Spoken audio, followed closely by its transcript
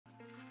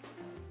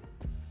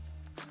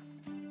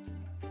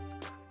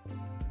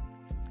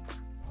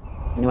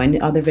You know, in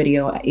the other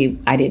video,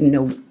 I didn't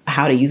know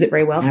how to use it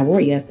very well. And I wore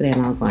it yesterday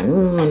and I was like,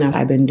 no,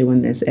 I've been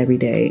doing this every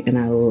day and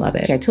I love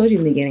it. I told you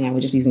in the beginning I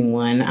was just using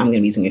one. I'm gonna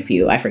be using a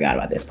few. I forgot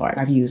about this part.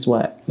 I've used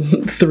what?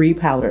 3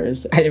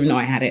 powders. I didn't even know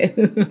I had it.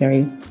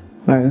 Very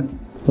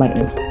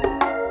lightning.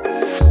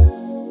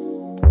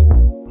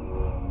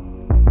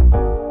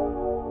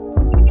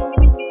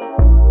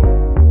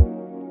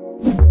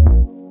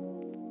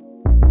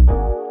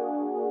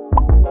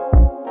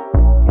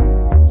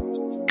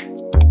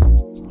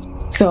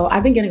 So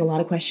I've been getting a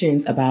lot of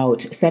questions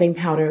about setting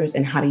powders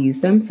and how to use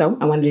them. So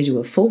I wanted to do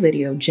a full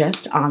video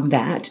just on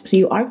that. So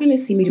you are going to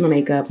see me do my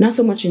makeup, not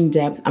so much in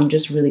depth. I'm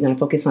just really going to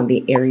focus on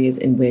the areas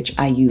in which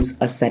I use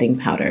a setting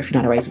powder. If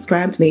you're not already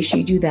subscribed, make sure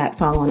you do that.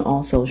 Follow on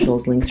all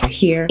socials. Links are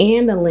here.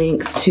 And the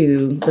links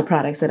to the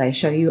products that I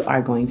show you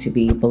are going to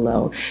be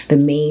below. The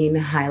main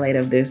highlight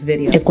of this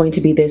video is going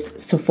to be this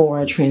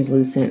Sephora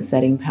translucent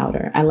setting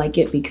powder. I like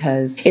it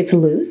because it's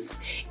loose.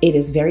 It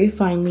is very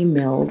finely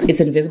milled.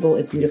 It's invisible.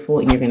 It's beautiful.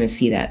 And you're going to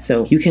see that.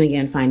 So you can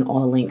again find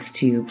all the links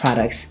to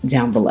products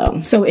down below.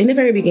 So in the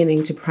very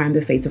beginning, to prime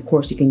the face, of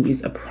course, you can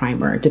use a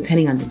primer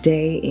depending on the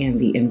day and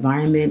the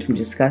environment. We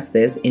discussed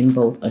this in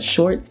both a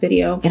shorts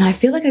video and I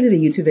feel like I did a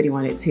YouTube video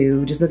on it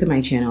too. Just look at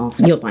my channel,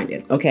 you'll find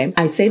it. Okay.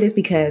 I say this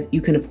because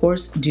you can of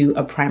course do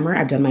a primer.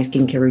 I've done my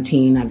skincare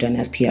routine. I've done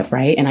SPF,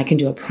 right? And I can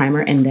do a primer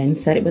and then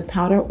set it with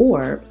powder,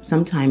 or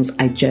sometimes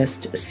I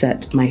just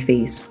set my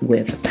face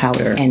with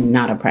powder and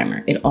not a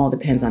primer. It all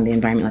depends on the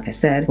environment. Like I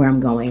said, where I'm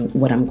going,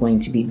 what I'm going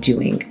to be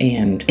doing.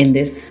 And in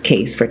this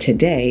case for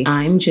today,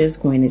 I'm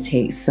just going to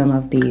take some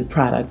of the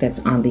product that's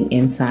on the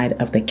inside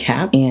of the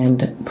cap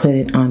and put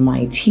it on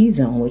my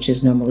T-zone, which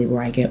is normally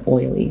where I get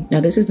oily. Now,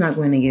 this is not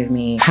going to give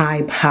me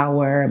high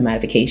power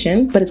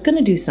mattification, but it's going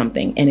to do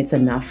something and it's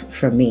enough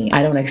for me.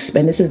 I don't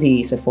expect, this is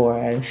the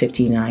Sephora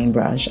 59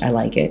 brush. I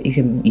like it. You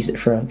can use it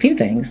for a few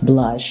things,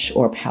 blush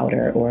or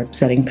powder or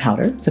setting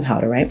powder. It's a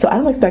powder, right? So I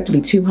don't expect to be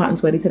too hot and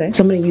sweaty today.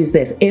 So I'm going to use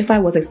this. If I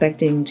was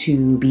expecting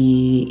to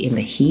be in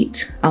the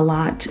heat a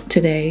lot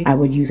today, I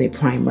would use a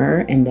primer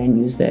and then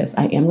use this.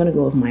 I am going to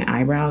go with my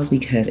eyebrows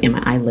and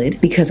my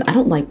eyelid because I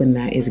don't like when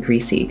that is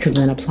greasy, because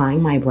then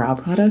applying my brow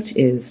product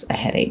is a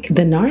headache.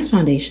 The NARS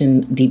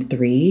foundation Deep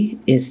 3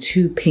 is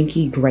too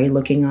pinky gray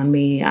looking on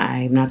me.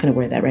 I'm not going to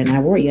wear that right now. I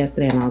wore it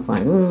yesterday and I was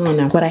like,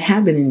 no. What I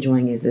have been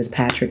enjoying is this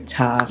Patrick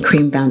Ta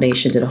cream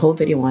foundation. Did a whole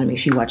video on it. Make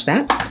sure you watch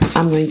that.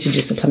 I'm going to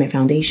just apply my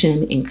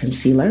foundation and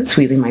concealer,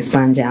 squeezing my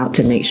sponge out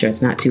to make sure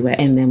it's not too wet,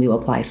 and then we will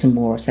apply some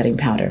more setting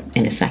powder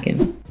in a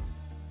second.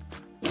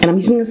 And I'm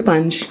using a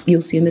sponge.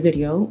 You'll see in the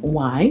video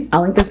why. I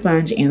like the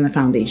sponge and the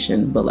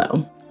foundation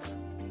below.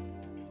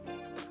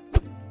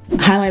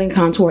 Highlighting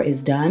contour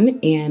is done,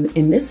 and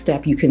in this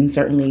step you can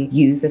certainly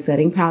use the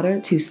setting powder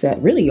to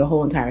set really your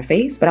whole entire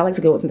face, but I like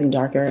to go with something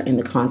darker in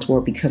the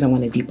contour because I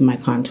want to deepen my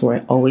contour. I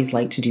always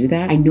like to do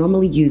that. I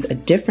normally use a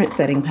different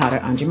setting powder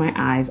under my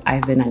eyes. I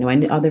know in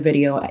the other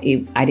video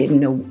I didn't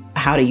know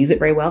how to use it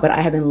very well, but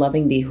I have been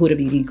loving the Huda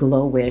Beauty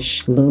Glow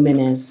Wish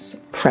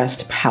Luminous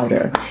Pressed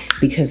Powder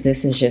because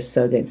this is just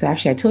so good. So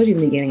actually I told you in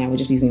the beginning I was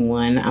just using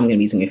one. I'm gonna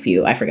be using a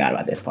few. I forgot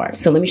about this part.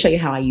 So let me show you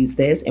how I use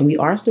this, and we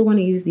are still going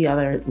to use the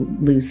other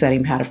loose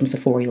setting powder from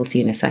Sephora. You'll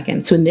see in a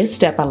second. So in this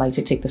step, I like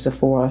to take the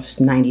Sephora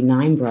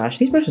 99 brush.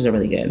 These brushes are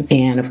really good.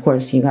 And of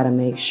course, you got to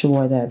make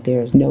sure that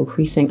there's no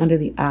creasing under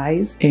the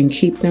eyes and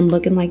keep them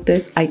looking like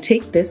this. I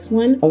take this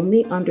one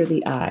only under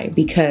the eye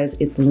because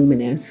it's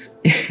luminous.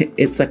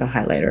 It's like a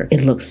highlighter.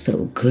 It looks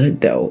so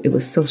good though. It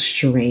was so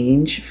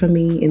strange for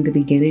me in the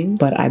beginning,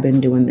 but I've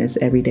been doing this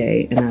every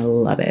day and I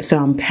love it. So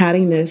I'm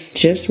patting this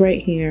just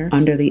right here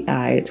under the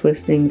eye,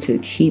 twisting to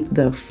keep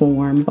the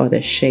form or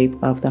the shape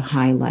of the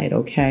highlight,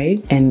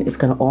 okay? And it's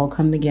gonna all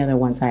come together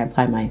once I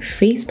apply my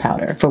face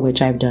powder, for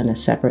which I've done a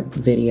separate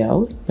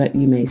video, but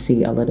you may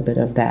see a little bit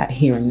of that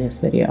here in this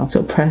video.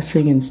 So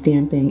pressing and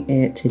stamping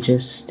it to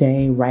just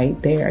stay right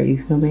there,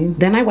 you feel me?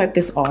 Then I wipe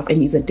this off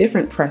and use a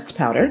different pressed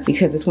powder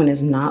because this one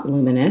is not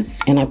luminous,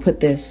 and I put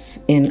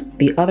this in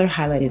the other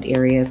highlighted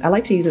areas. I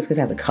like to use this because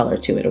it has a color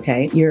to it,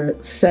 okay?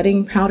 Your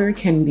setting powder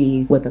can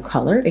be with a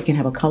color. It can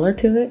have a color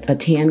to it, a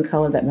tan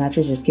color that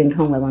matches your skin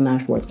tone well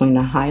enough where it's going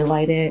to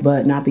highlight it,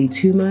 but not be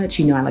too much.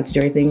 You know, I like to do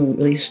everything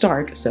really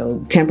stark,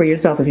 so temper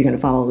yourself if you're gonna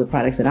follow the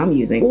products that I'm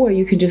using. Or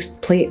you can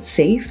just play it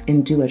safe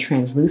and do a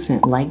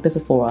translucent like the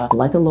Sephora,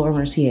 like the Laura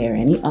Mercier, or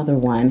any other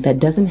one that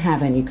doesn't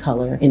have any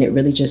color, and it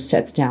really just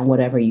sets down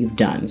whatever you've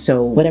done.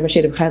 So whatever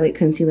shade of highlight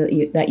concealer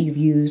that you've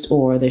used,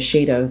 or the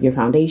shade of your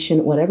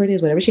foundation, whatever it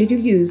is, whatever shade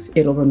you've used,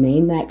 it'll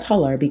remain that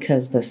color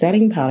because the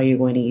setting powder you're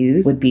going to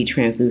use would be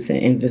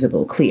translucent,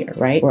 invisible, clear,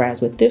 right?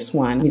 Whereas with this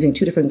one, I'm using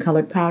two different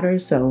colored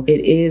powders, so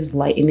it is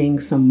lightening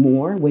some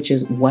more, which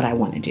is what I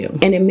want to do.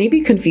 And it may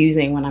be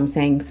confusing when I'm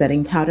saying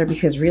setting powder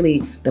because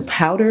really the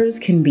powders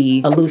can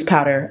be a loose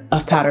powder,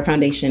 a powder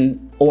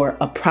foundation, or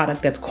a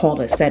product that's called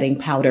a setting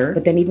powder.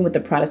 But then even with the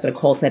products that are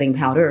called setting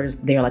powders,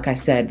 they're, like I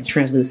said, the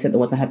translucent, the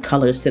ones that have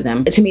colors to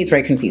them. To me, it's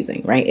very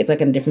confusing, right? It's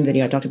like in a different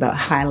video, I talked about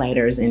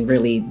highlighters, and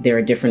really there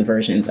are different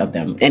versions of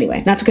them.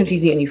 Anyway, not to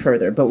confuse you any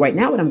further, but right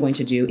now what I'm going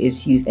to do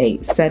is use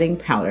a setting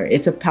powder.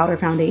 It's a powder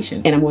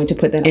foundation, and I'm going to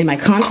put that in my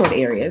contoured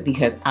areas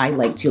because I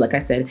like to, like I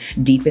said,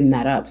 deepen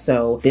that up.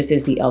 So this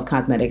is the e.l.f.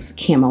 Cosmetics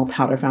Camo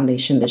Powder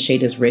Foundation. The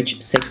shade is Rich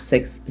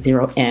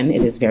 660N.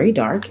 It is very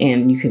dark,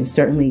 and you can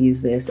certainly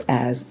use this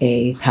as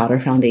a powder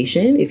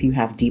foundation if you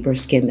have deeper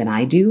skin than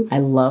I do. I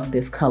love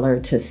this color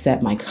to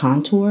set my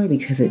contour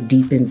because it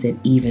deepens it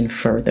even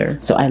further.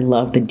 So I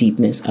love the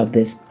deepness of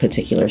this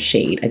particular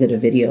shade. I did a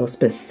video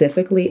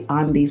specifically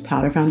on these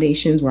powder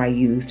foundations where I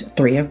used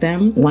 3 of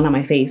them, one on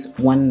my face,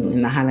 one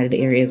in the highlighted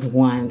areas,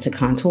 one to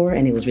contour,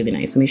 and it was really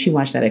nice. So make sure you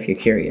watch that if you're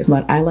curious.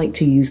 But I like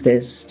to use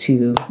this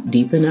to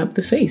deepen up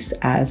the face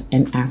as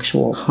an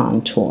actual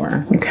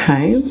contour.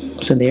 Okay,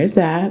 so there's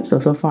that.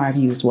 So far I've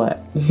used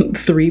what?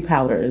 3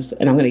 powders,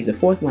 and I'm gonna use a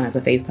 4th one as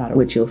a face powder,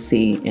 which you'll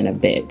see in a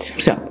bit.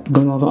 So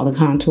going over all the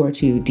contour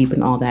to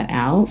deepen all that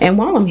out. And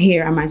while I'm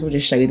here, I might as well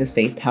just show you this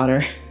face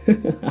powder.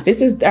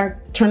 This is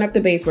our Turn Up the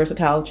Base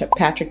Versatile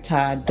Patrick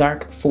Todd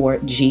Dark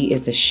 4G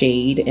is the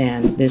shade,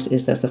 and this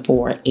is the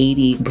Sephora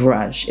 80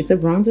 brush. It's a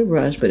bronzer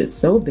brush, but it's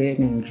so big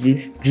and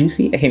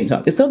juicy. I can't even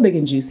talk. It's so big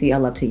and juicy. I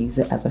love to use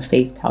it as a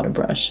face powder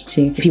brush.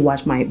 See, if you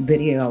watch my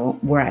video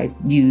where I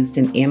used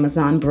an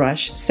Amazon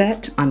brush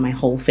set on my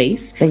whole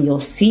face, then you'll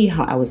see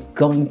how I was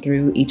going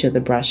through each of the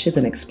brushes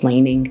and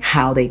explaining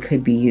how they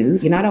could be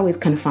used. You're not always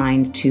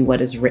confined to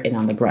what is written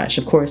on the brush.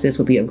 Of course, this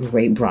would be a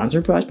great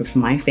bronzer brush, but for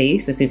my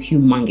face, this is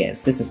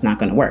humongous. This is not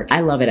gonna work. I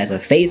love it as a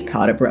face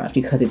powder brush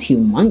because it's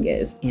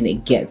humongous and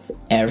it gets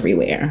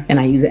everywhere. And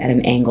I use it at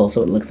an angle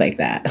so it looks like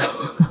that.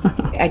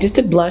 I just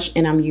did blush,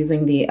 and I'm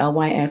using the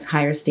LYS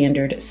Higher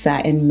Standard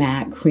Satin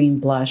Matte Cream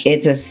Blush.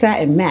 It's a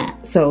satin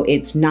matte, so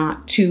it's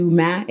not too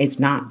matte, it's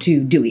not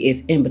too dewy,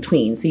 it's in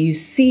between. So you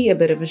see a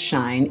bit of a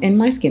shine, and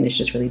my skin is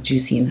just really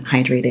juicy and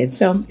hydrated,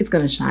 so it's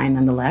gonna shine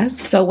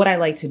nonetheless. So what I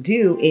like to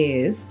do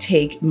is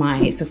take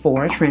my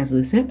Sephora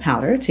translucent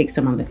powder, take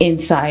some on the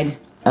inside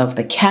of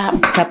the cap,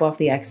 tap off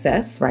the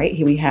excess, right?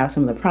 Here we have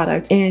some of the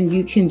product, and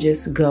you can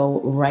just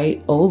go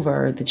right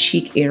over the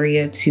cheek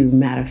area to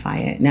mattify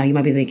it. Now you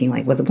might be thinking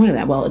like, what's the point of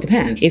that? Well, it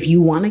depends. If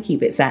you wanna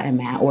keep it satin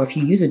matte, or if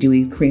you use a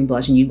dewy cream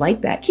blush and you like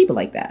that, keep it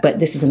like that. But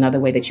this is another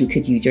way that you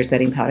could use your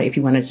setting powder if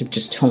you wanted to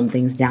just tone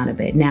things down a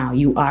bit. Now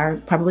you are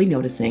probably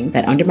noticing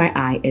that under my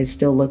eye is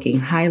still looking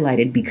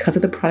highlighted because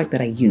of the product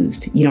that I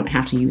used. You don't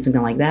have to use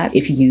something like that.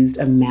 If you used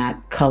a matte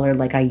color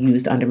like I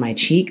used under my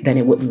cheek, then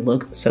it wouldn't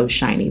look so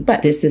shiny.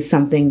 But this is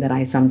something that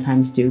I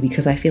sometimes do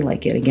because I feel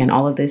like it. Again,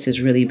 all of this is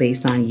really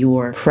based on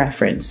your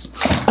preference.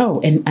 Oh,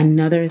 and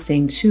another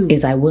thing too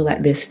is I will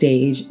at this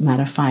stage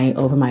mattify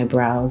over my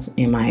brows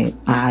and my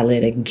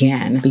eyelid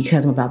again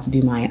because I'm about to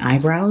do my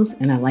eyebrows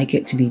and I like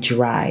it to be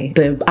dry.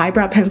 The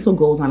eyebrow pencil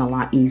goes on a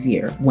lot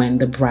easier when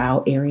the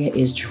brow area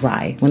is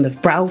dry. When the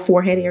brow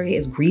forehead area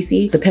is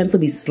greasy, the pencil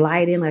be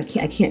sliding, like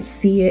I can't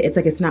see it. It's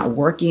like it's not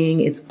working.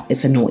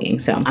 It's annoying.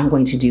 So I'm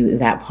going to do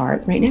that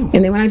part right now.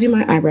 And then when I do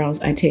my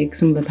eyebrows, I take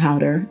some of the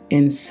powder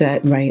and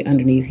set right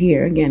underneath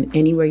here. Again,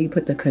 anywhere you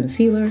put the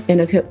concealer,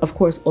 and of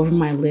course over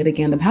my lid.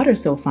 Again, the powder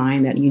is so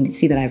fine that you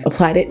see that I've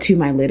applied it to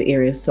my lid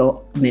area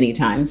so many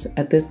times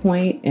at this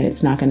point, and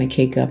it's not going to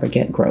cake up or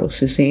get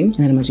gross, you see? And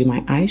then I'm going to do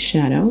my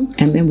eyeshadow,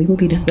 and then we will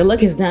be done. The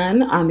look is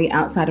done. On the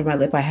outside of my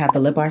lip, I have the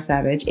Lip Bar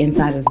Savage.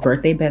 Inside is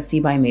Birthday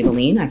Bestie by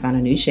Maybelline. I found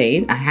a new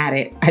shade. I had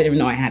it. I didn't even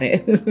know I had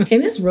it.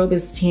 And this robe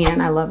is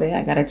tan. I love it.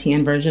 I got a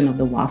tan version of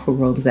the waffle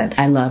robes that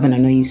I love, and I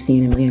know you've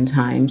seen a million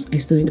times. I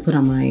still need to put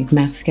on my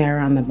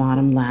mascara on the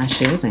bottom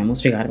lashes. I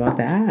almost forgot about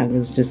that. I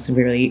was just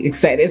really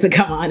excited to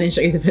come on and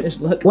show you the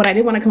finished look. What I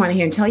did want to come on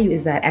here and tell you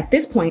is that at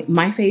this point,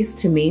 my face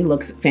to me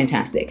looks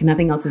fantastic.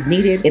 Nothing else is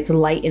needed. It's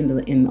light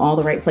in all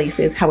the right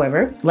places.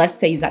 However, let's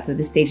say you got to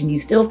this stage and you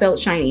still felt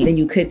shiny, then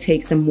you could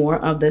take some more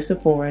of the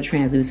Sephora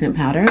translucent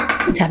powder,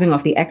 tapping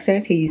off the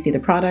excess. Here you see the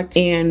product,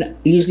 and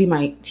usually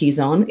my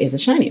T-zone is the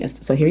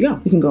shiniest. So here we go.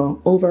 You can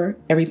go over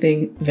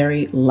everything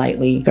very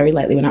lightly, very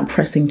lightly. We're not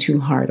pressing too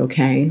hard,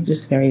 okay?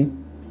 Just very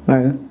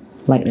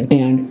lightly,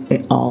 and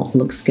it all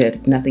looks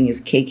good. Nothing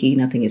is cakey,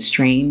 nothing is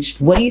strange.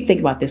 What do you think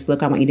about this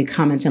look? I want you to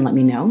comment and let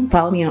me know.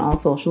 Follow me on all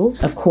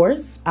socials. Of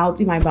course, I'll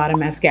do my bottom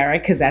mascara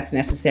because that's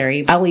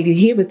necessary. I'll leave you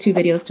here with 2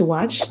 videos to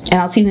watch, and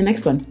I'll see you in the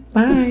next one.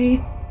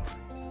 Bye.